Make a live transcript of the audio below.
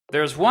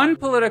There's one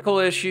political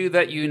issue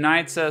that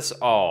unites us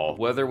all,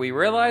 whether we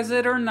realize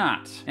it or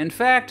not. In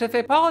fact, if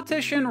a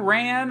politician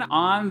ran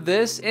on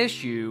this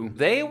issue,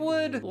 they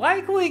would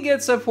likely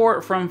get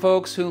support from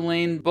folks who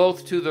lean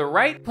both to the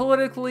right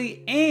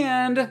politically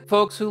and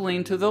folks who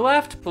lean to the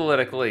left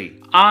politically.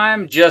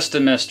 I'm just a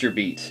Mr.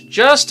 Beat.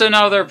 Just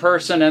another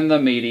person in the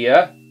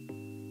media.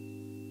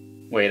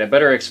 Wait, I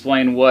better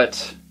explain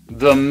what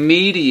the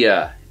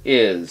media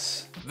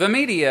is. The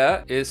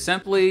media is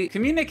simply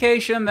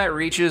communication that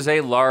reaches a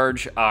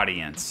large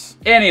audience.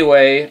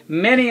 Anyway,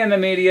 many in the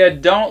media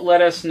don't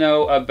let us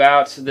know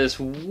about this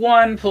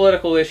one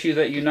political issue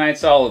that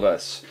unites all of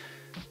us.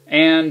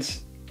 And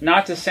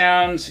not to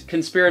sound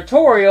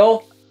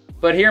conspiratorial,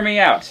 but hear me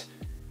out.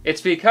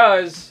 It's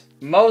because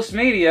most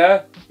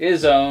media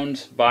is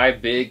owned by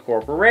big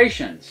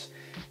corporations.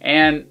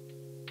 And,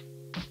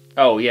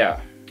 oh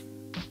yeah,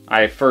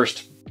 I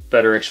first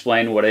better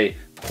explain what a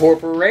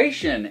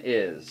corporation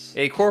is.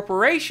 A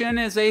corporation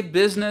is a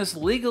business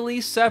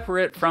legally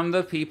separate from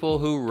the people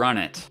who run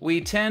it.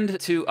 We tend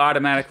to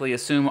automatically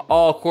assume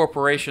all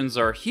corporations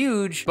are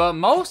huge, but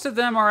most of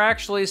them are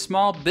actually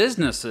small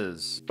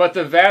businesses. But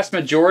the vast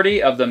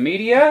majority of the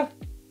media?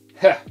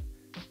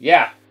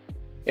 Yeah,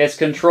 it's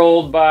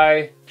controlled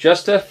by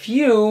just a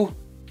few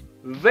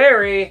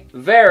very,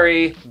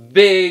 very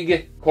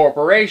big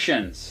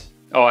corporations.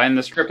 Oh, and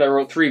the script I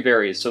wrote 3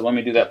 varies, so let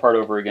me do that part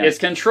over again. It's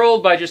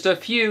controlled by just a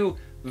few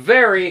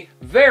very,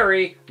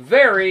 very,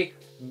 very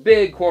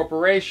big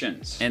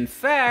corporations. In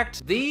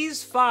fact,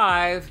 these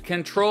 5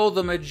 control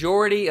the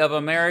majority of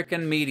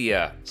American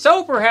media.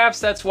 So perhaps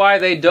that's why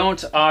they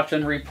don't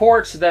often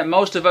report that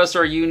most of us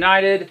are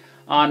united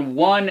on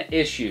one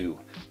issue: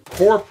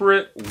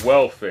 corporate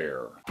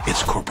welfare.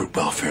 It's corporate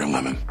welfare,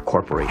 Lemon.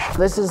 Corporation.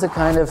 This is the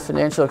kind of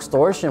financial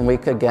extortion we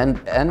could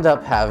end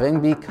up having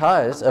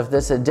because of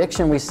this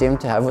addiction we seem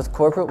to have with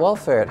corporate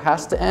welfare. It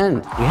has to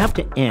end. We have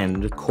to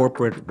end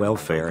corporate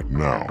welfare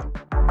now.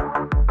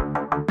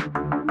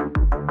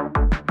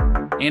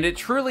 And it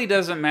truly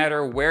doesn't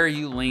matter where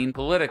you lean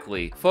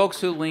politically. Folks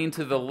who lean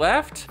to the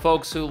left,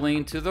 folks who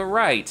lean to the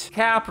right,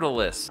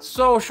 capitalists,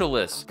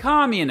 socialists,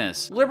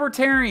 communists,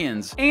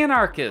 libertarians,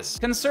 anarchists,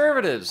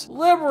 conservatives,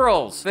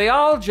 liberals, they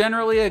all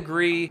generally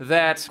agree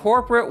that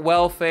corporate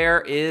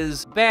welfare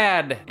is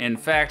bad. In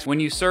fact, when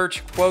you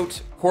search,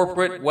 quote,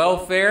 corporate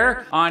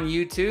welfare on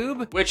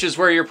YouTube, which is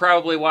where you're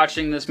probably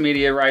watching this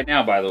media right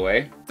now, by the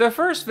way, the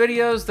first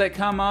videos that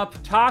come up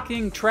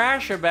talking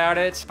trash about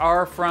it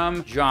are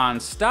from John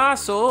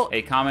Stossel,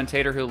 a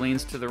commentator who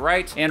leans to the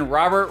right, and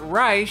Robert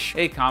Reich,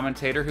 a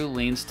commentator who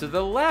leans to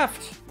the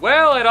left.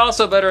 Well, I'd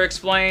also better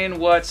explain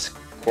what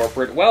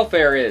corporate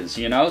welfare is,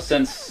 you know,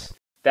 since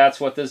that's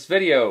what this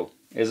video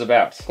is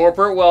about.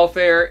 Corporate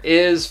welfare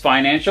is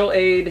financial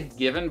aid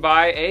given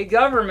by a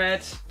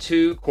government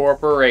to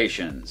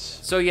corporations.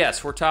 So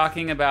yes, we're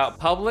talking about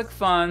public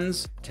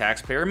funds,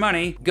 taxpayer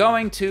money,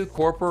 going to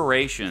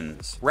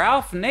corporations.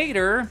 Ralph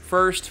Nader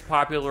first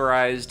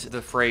popularized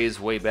the phrase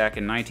way back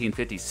in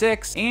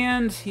 1956,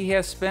 and he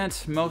has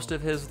spent most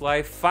of his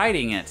life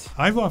fighting it.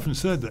 I've often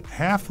said that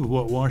half of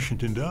what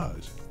Washington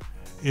does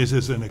is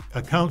as an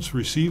accounts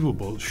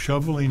receivable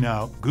shoveling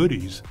out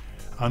goodies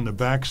on the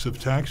backs of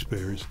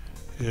taxpayers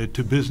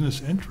to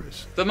business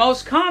interests. The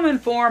most common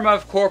form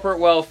of corporate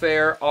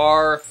welfare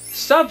are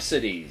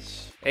subsidies.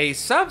 A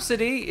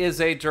subsidy is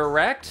a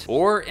direct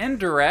or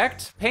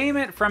indirect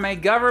payment from a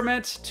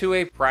government to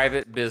a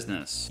private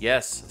business.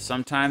 Yes,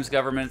 sometimes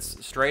governments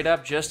straight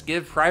up just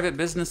give private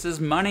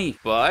businesses money,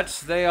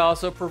 but they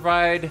also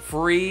provide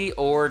free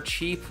or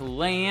cheap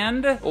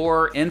land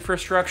or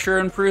infrastructure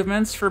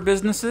improvements for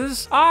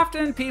businesses.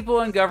 Often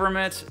people in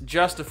government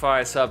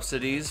justify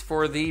subsidies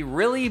for the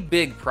really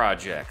big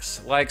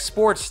projects, like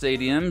sports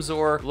stadiums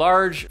or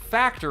large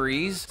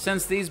factories,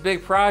 since these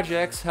big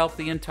projects help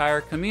the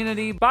entire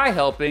community by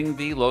helping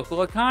the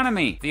local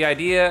economy. The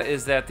idea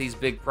is that these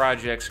big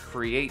projects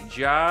create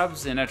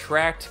jobs and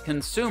attract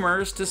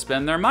consumers to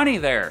spend their money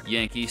there.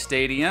 Yankee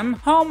Stadium,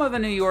 home of the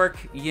New York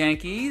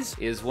Yankees,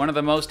 is one of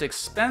the most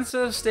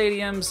expensive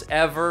stadiums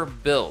ever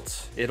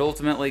built. It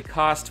ultimately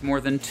cost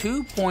more than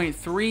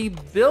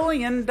 $2.3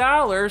 billion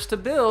to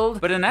build,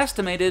 but an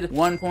estimated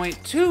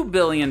 $1.2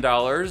 billion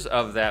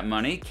of that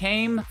money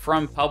came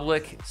from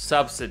public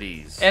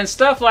subsidies. And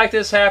stuff like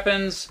this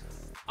happens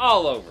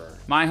all over.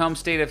 My home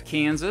state of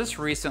Kansas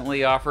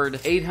recently offered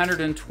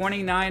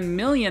 $829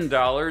 million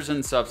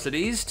in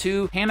subsidies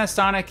to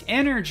Panasonic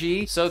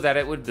Energy so that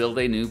it would build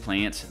a new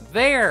plant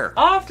there.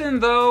 Often,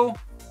 though,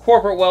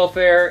 corporate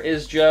welfare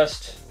is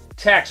just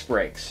tax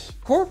breaks.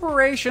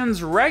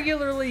 Corporations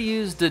regularly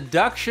use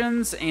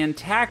deductions and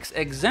tax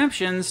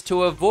exemptions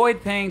to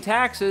avoid paying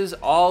taxes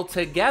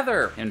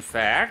altogether. In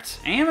fact,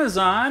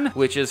 Amazon,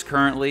 which is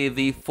currently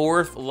the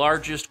 4th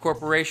largest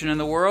corporation in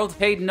the world,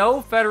 paid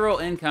no federal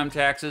income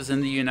taxes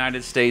in the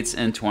United States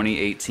in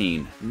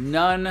 2018.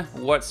 None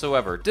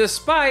whatsoever,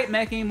 despite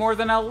making more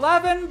than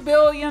 $11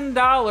 billion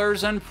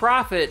in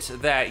profit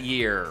that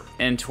year.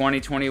 In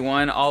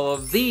 2021, all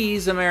of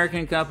these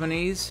American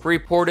companies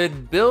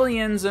reported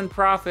billions in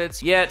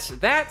profits, yet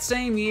that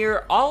same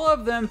year, all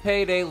of them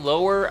paid a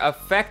lower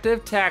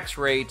effective tax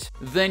rate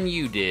than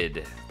you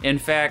did. In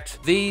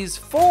fact, these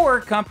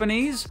 4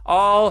 companies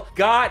all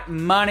got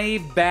money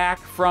back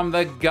from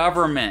the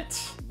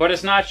government. But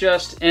it's not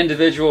just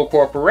individual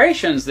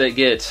corporations that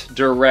get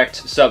direct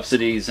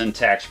subsidies and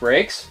tax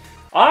breaks.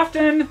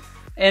 Often,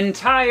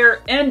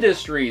 entire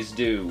industries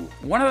do.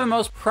 One of the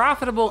most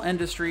profitable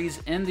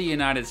industries in the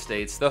United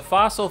States, the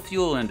fossil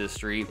fuel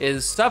industry,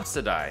 is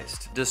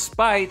subsidized,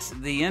 despite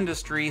the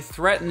industry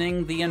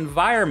threatening the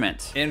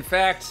environment. In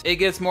fact, it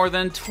gets more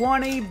than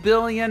 $20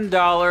 billion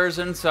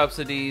in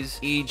subsidies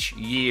each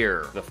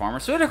year. The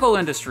pharmaceutical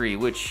industry,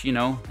 which, you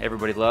know,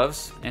 everybody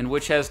loves, and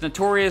which has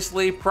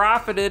notoriously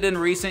profited in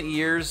recent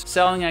years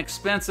selling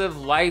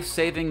expensive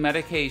life-saving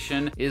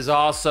medication, is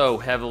also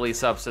heavily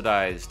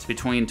subsidized.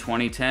 Between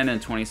 2010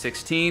 and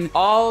 2016,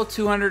 all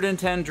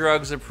 210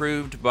 drugs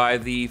approved by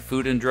the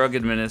Food and Drug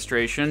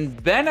Administration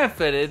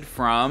benefited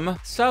from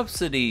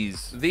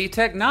subsidies. The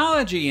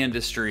technology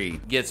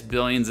industry gets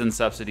billions in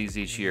subsidies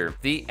each year.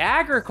 The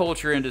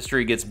agriculture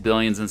industry gets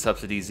billions in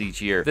subsidies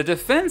each year. The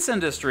defense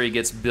industry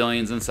gets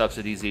billions in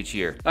subsidies each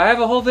year. I have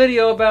a whole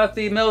video about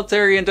the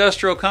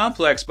military-industrial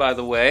complex, by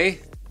the way,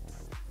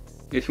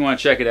 if you want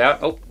to check it out.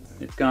 Oh,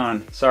 it's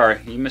gone.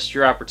 Sorry, you missed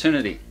your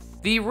opportunity.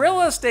 The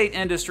real estate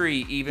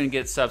industry even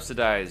gets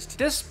subsidized,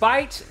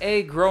 despite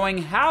a growing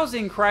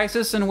housing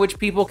crisis in which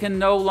people can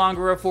no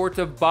longer afford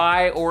to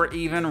buy or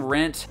even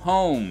rent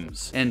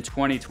homes. In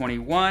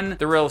 2021,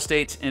 the real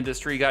estate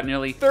industry got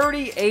nearly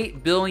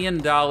 $38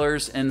 billion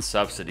in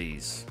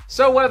subsidies.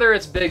 So whether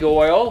it's big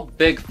oil,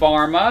 big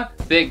pharma,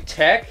 big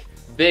tech,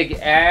 big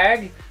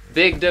ag,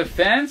 big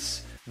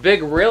defense,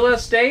 big real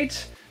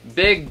estate,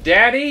 big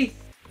daddy,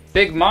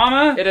 big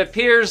mama, it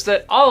appears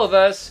that all of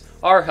us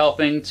are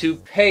helping to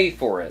pay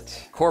for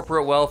it.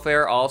 Corporate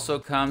welfare also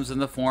comes in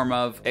the form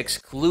of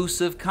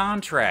exclusive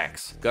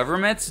contracts.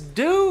 Governments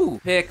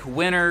do pick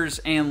winners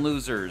and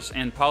losers,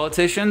 and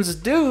politicians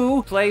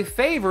do play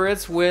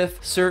favorites with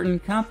certain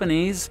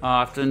companies,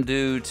 often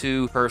due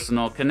to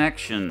personal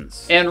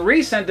connections. In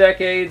recent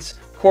decades,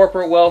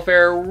 corporate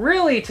welfare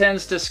really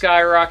tends to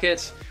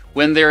skyrocket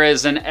when there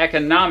is an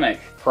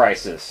economic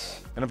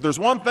crisis. And if there's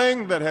one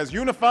thing that has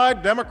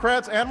unified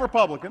Democrats and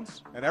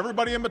Republicans, and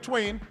everybody in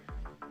between,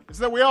 it's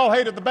that we all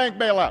hated the bank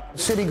bailout.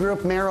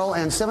 Citigroup, Merrill,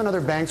 and 7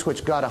 other banks,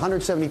 which got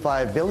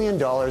 $175 billion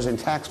in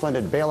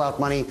tax-funded bailout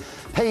money,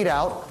 paid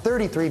out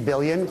 $33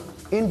 billion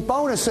in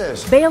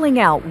bonuses. Bailing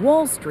out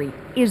Wall Street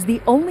is the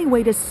only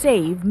way to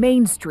save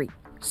Main Street,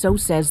 so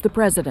says the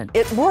president.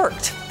 It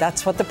worked.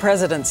 That's what the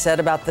president said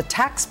about the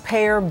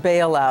taxpayer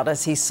bailout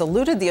as he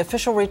saluted the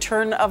official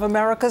return of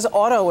America's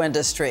auto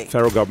industry. The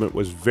federal government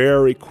was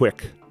very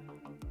quick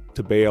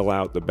to bail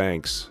out the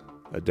banks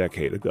a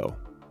decade ago.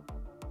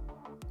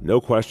 No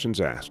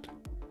questions asked.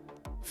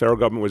 The federal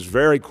government was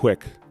very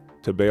quick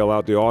to bail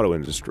out the auto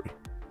industry.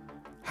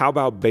 How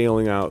about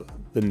bailing out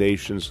the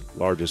nation's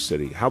largest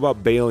city? How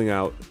about bailing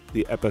out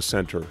the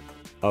epicenter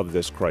of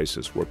this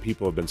crisis where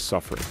people have been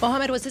suffering?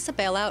 Mohammed, was this a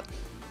bailout?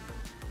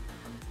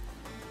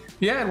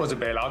 Yeah, it was a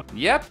bailout.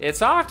 Yep,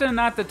 it's often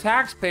not the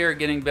taxpayer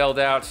getting bailed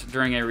out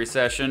during a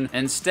recession.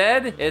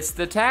 Instead, it's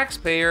the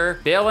taxpayer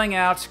bailing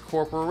out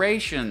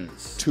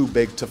corporations. Too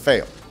big to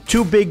fail.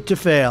 Too big to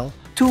fail.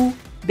 Too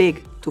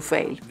big to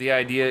fail. The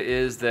idea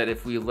is that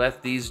if we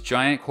let these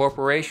giant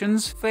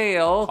corporations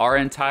fail, our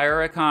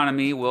entire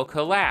economy will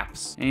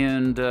collapse.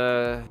 And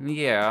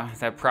yeah,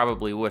 that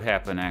probably would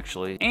happen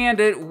actually. And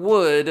it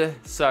would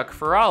suck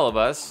for all of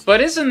us. But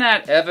isn't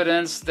that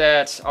evidence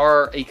that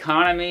our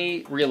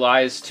economy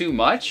relies too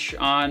much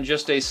on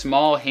just a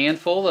small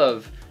handful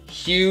of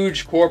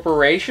huge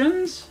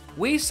corporations?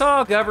 We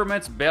saw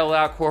governments bail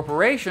out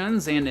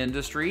corporations and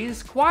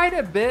industries quite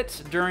a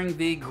bit during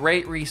the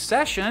Great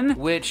Recession,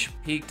 which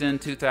peaked in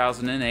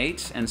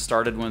 2008 and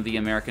started when the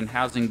American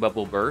housing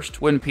bubble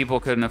burst, when people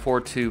couldn't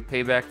afford to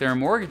pay back their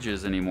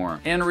mortgages anymore.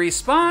 In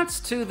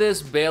response to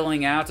this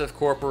bailing out of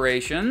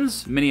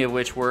corporations, many of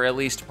which were at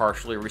least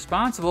partially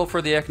responsible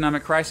for the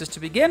economic crisis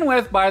to begin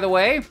with, by the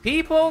way,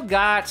 people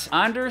got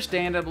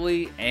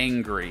understandably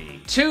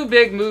angry. 2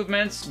 big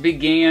movements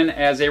began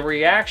as a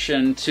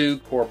reaction to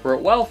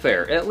corporate welfare,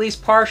 at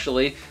least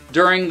partially,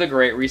 during the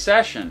Great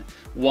Recession.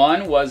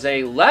 One was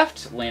a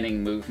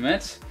left-leaning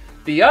movement,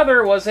 the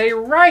other was a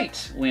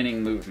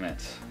right-leaning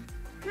movement.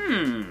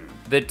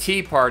 The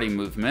Tea Party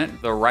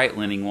movement, the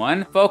right-leaning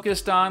one,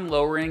 focused on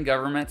lowering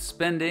government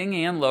spending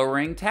and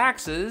lowering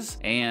taxes,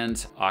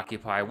 and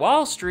Occupy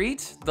Wall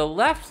Street, the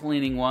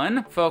left-leaning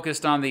one,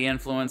 focused on the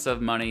influence of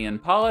money in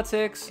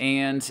politics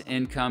and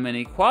income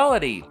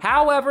inequality.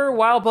 However,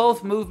 while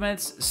both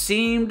movements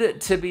seemed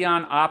to be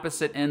on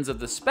opposite ends of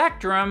the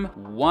spectrum,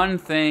 one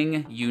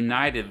thing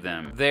united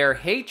them: their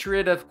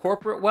hatred of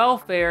corporate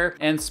welfare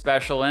and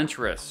special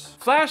interests.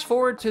 Flash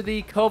forward to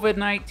the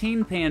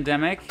COVID-19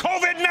 pandemic.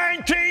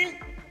 COVID-19!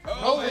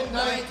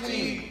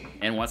 COVID-19!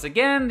 And once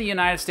again, the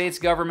United States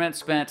government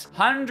spent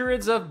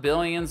hundreds of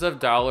billions of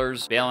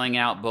dollars bailing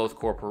out both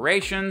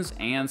corporations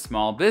and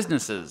small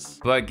businesses.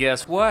 But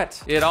guess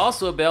what? It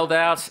also bailed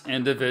out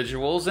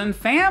individuals and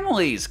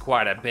families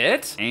quite a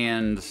bit.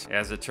 And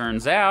as it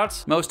turns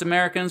out, most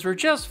Americans were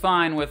just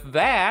fine with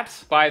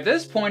that. By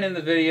this point in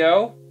the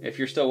video, if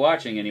you're still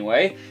watching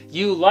anyway,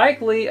 you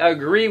likely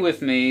agree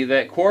with me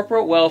that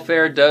corporate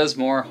welfare does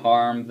more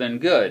harm than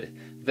good.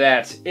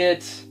 That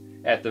it,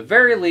 at the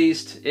very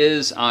least,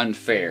 is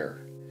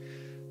unfair.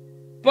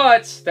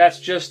 But that's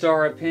just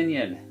our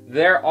opinion.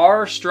 There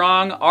are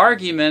strong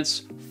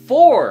arguments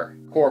for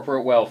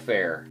corporate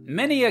welfare.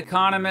 Many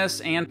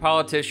economists and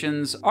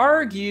politicians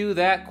argue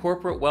that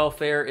corporate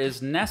welfare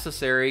is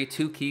necessary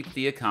to keep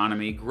the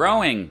economy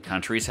growing.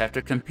 Countries have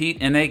to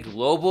compete in a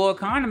global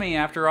economy,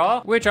 after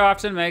all, which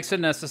often makes it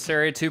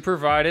necessary to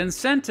provide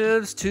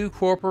incentives to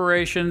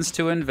corporations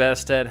to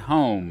invest at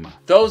home.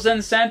 Those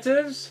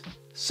incentives?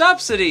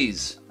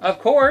 Subsidies, of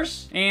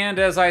course. And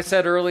as I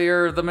said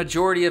earlier, the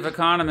majority of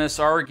economists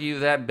argue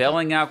that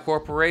bailing out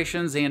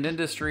corporations and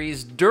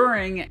industries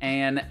during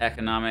an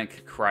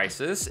economic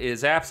crisis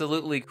is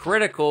absolutely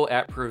critical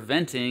at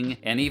preventing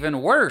an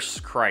even worse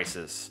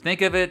crisis.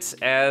 Think of it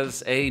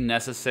as a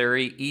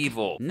necessary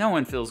evil. No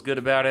one feels good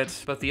about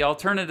it, but the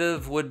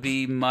alternative would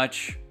be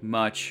much,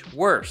 much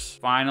worse.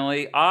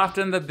 Finally,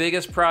 often the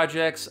biggest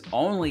projects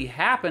only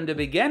happen to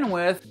begin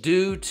with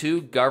due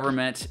to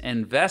government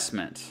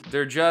investment.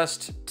 They're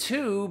just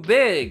too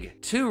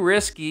big, too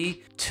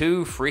risky,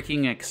 too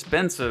freaking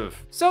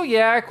expensive. So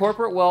yeah,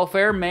 corporate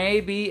welfare may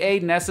be a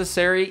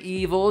necessary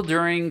evil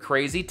during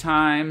crazy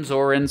times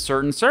or in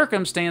certain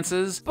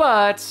circumstances,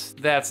 but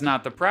that's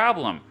not the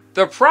problem.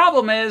 The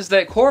problem is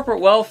that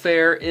corporate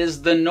welfare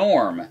is the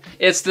norm.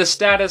 It's the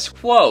status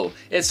quo.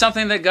 It's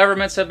something that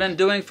governments have been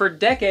doing for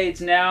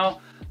decades now,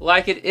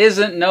 like it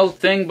isn't no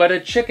thing but a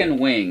chicken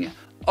wing,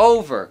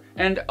 over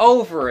and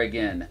over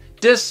again,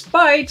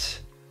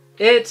 despite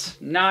it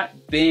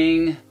not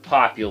being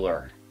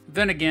popular.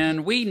 Then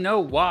again, we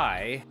know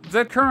why.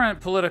 The current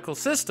political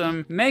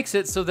system makes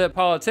it so that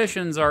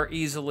politicians are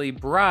easily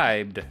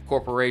bribed.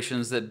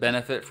 Corporations that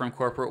benefit from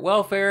corporate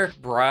welfare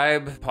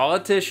bribe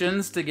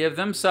politicians to give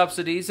them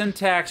subsidies and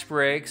tax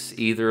breaks,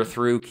 either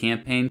through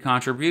campaign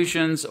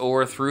contributions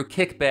or through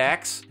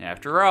kickbacks.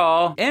 After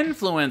all,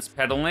 influence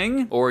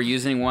peddling, or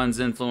using one's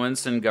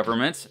influence in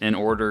government in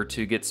order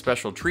to get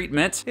special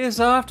treatment, is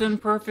often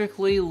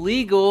perfectly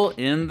legal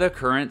in the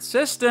current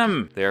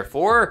system.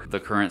 Therefore, the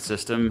current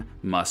system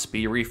must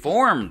be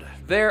reformed.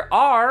 There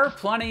are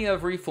plenty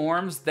of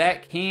reforms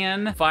that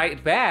can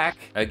fight back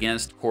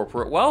against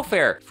corporate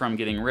welfare, from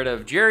getting rid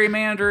of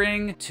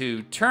gerrymandering,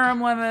 to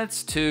term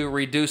limits, to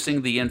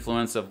reducing the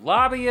influence of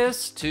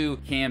lobbyists, to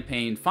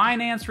campaign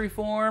finance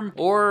reform,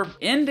 or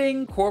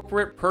ending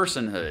corporate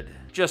personhood,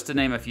 just to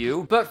name a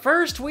few. But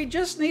first, we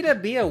just need to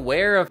be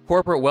aware of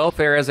corporate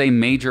welfare as a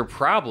major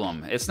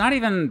problem. It's not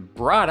even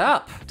brought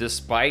up,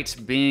 despite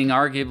being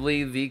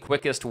arguably the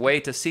quickest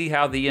way to see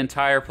how the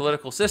entire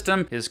political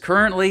system is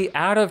currently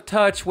out of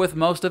touch with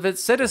most of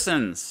its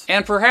citizens.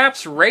 And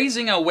perhaps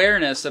raising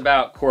awareness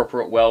about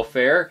corporate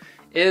welfare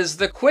is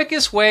the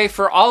quickest way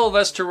for all of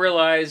us to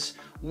realize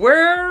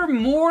we're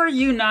more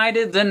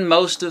united than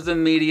most of the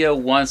media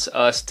wants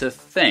us to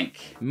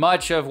think.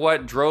 Much of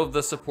what drove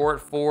the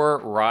support for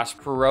Ross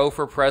Perot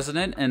for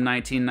president in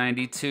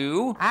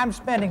 1992. I'm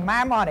spending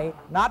my money,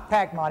 not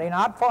PAC money,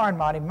 not foreign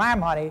money, my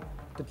money,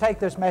 to take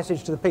this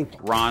message to the people.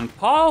 Ron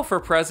Paul for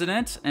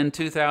president in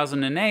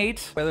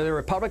 2008. Whether they're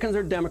Republicans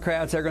or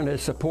Democrats, they're going to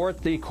support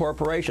the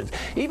corporations.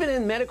 Even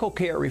in medical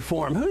care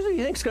reform, who do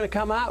you think is going to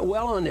come out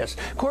well on this?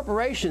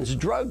 Corporations,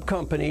 drug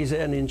companies,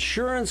 and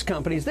insurance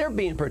companies, they're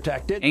being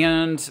protected.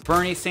 And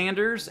Bernie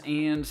Sanders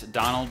and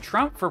Donald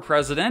Trump for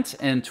president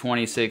in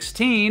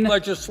 2016.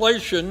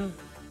 Legislation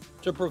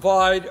to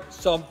provide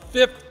some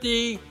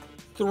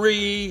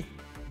 $53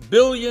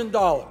 billion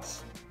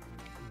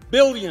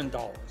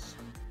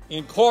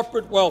in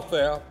corporate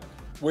welfare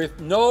with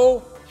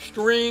no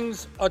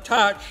strings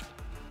attached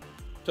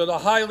to the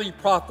highly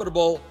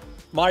profitable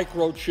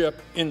microchip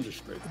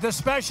industry. The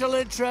special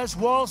interests,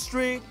 Wall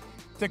Street,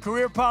 the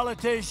career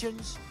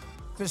politicians,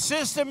 the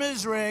system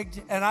is rigged,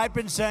 and I've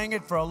been saying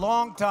it for a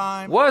long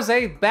time. Was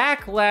a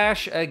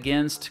backlash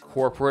against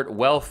corporate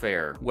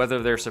welfare,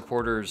 whether their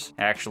supporters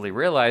actually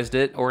realized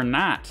it or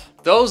not.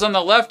 Those on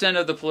the left end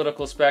of the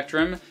political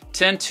spectrum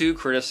tend to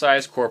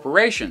criticize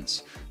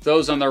corporations.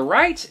 Those on the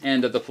right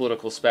end of the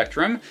political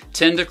spectrum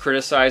tend to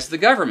criticize the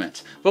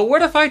government. But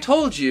what if I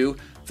told you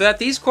that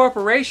these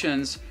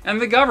corporations and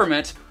the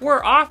government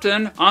were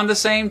often on the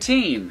same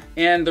team,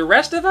 and the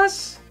rest of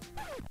us?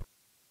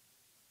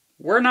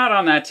 We're not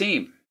on that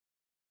team.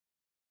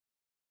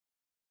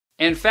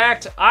 In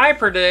fact, I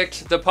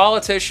predict the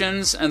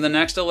politicians in the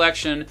next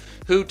election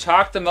who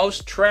talk the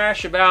most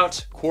trash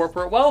about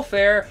corporate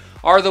welfare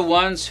are the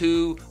ones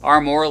who are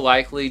more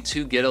likely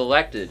to get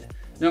elected,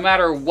 no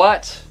matter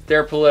what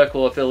their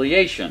political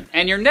affiliation.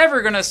 And you're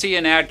never going to see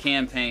an ad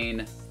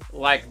campaign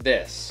like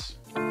this.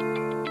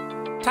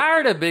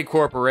 Tired of big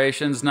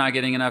corporations not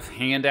getting enough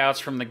handouts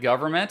from the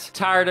government?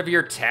 Tired of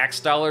your tax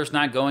dollars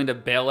not going to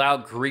bail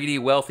out greedy,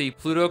 wealthy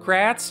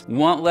plutocrats?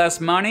 Want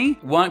less money?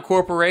 Want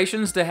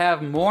corporations to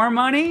have more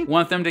money?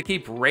 Want them to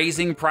keep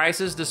raising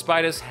prices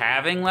despite us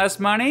having less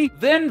money?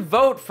 Then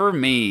vote for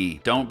me.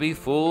 Don't be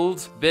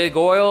fooled. Big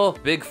oil,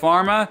 big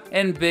pharma,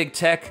 and big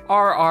tech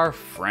are our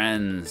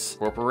friends.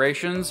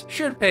 Corporations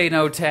should pay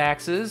no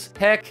taxes.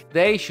 Heck,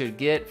 they should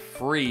get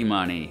free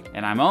money.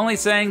 And I'm only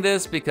saying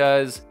this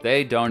because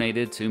they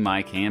donated to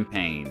my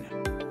campaign.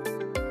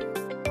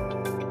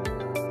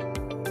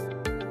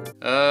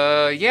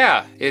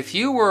 Yeah, if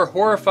you were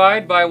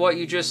horrified by what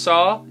you just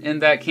saw in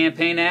that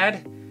campaign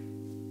ad,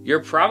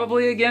 you're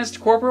probably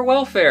against corporate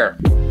welfare.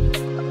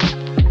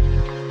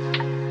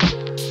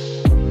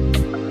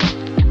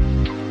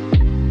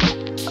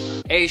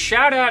 A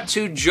shout out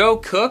to Joe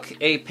Cook,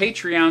 a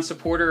Patreon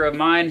supporter of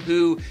mine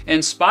who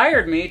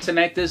inspired me to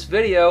make this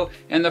video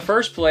in the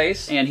first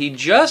place, and he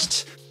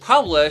just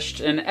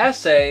published an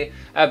essay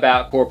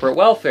about corporate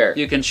welfare.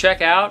 You can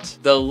check out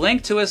the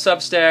link to his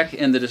Substack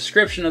in the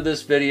description of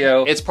this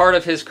video. It's part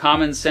of his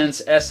Common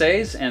Sense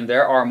essays, and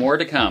there are more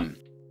to come.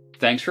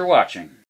 Thanks for watching.